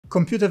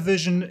Computer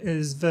vision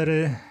is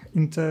very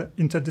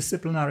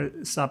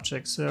interdisciplinary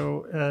subject.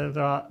 So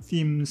there are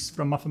themes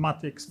from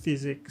mathematics,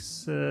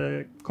 physics,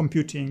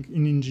 computing,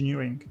 in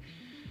engineering.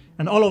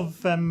 And all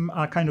of them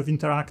are kind of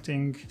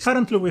interacting.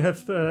 Currently, we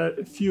have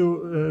a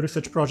few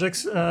research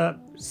projects.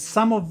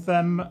 Some of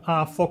them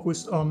are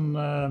focused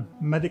on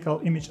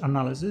medical image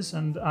analysis,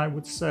 and I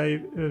would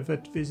say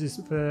that this is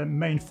the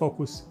main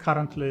focus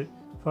currently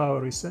for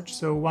our research.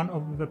 So one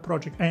of the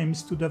project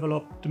aims to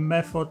develop the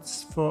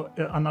methods for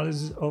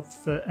analysis of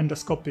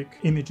endoscopic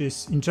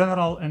images in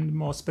general, and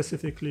more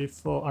specifically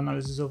for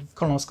analysis of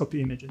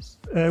colonoscopy images.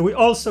 We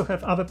also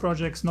have other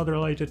projects not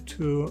related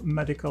to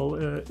medical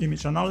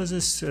image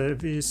analysis.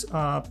 These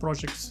are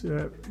projects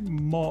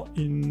more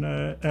in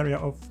area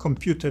of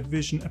computer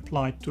vision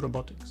applied to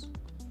robotics.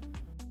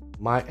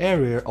 My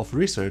area of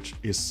research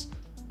is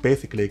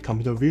basically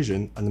computer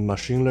vision and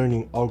machine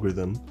learning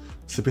algorithm.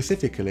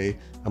 Specifically,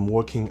 I'm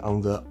working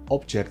on the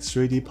object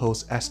 3D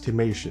pose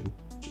estimation.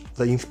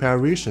 The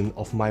inspiration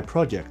of my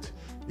project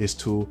is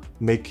to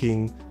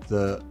making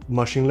the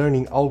machine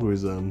learning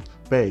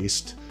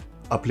algorithm-based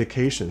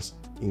applications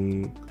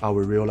in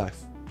our real life.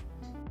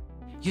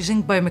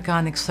 Using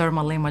biomechanics,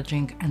 thermal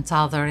imaging and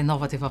other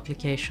innovative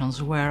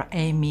applications, we're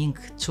aiming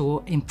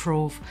to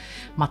improve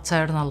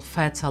maternal,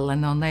 fetal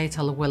and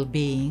neonatal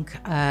well-being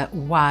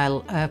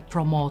while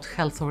promote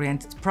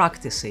health-oriented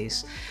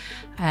practices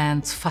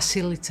and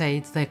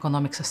facilitate the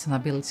economic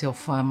sustainability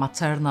of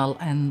maternal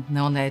and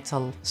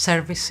neonatal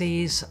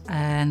services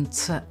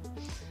and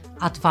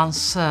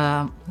advance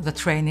the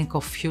training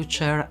of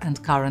future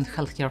and current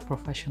healthcare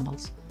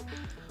professionals.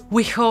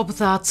 We hope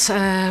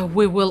that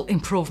we will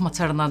improve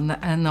maternal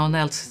and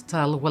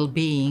neonatal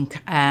well-being,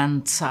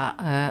 and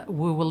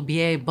we will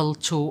be able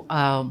to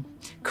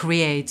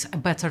create a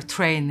better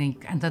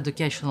training and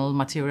educational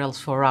materials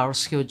for our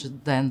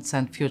students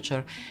and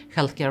future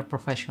healthcare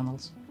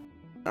professionals.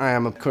 I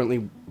am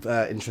currently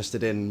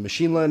interested in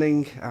machine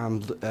learning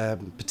and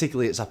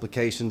particularly its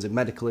applications in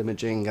medical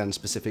imaging and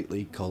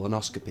specifically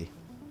colonoscopy.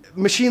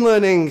 Machine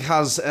learning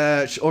has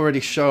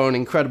already shown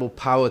incredible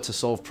power to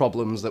solve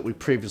problems that we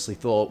previously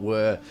thought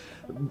were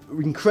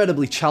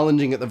incredibly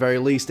challenging at the very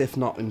least, if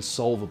not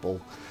insolvable.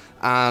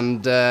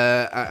 And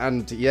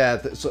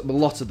yeah, so a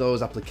lot of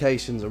those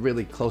applications are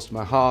really close to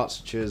my heart,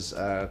 such as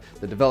the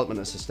development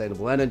of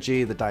sustainable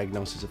energy, the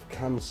diagnosis of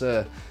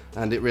cancer,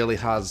 and it really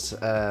has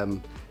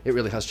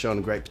shown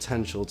a great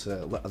potential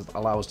to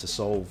allow us to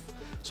solve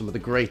some of the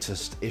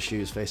greatest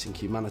issues facing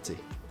humanity.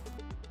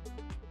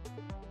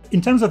 In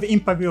terms of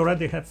impact, we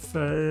already have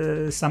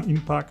some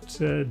impact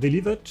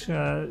delivered.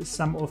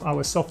 Some of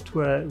our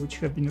software, which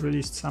have been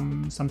released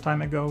some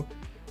time ago,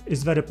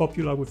 is very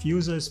popular with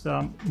users. There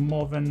are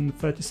more than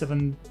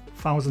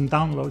 37,000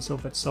 downloads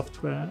of that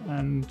software,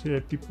 and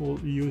people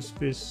use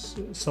this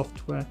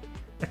software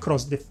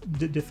across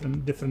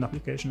different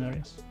application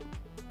areas.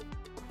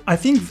 I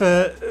think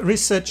the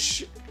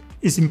research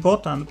is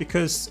important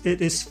because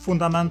it is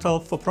fundamental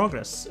for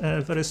progress.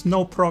 There is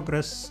no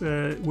progress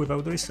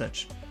without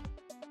research.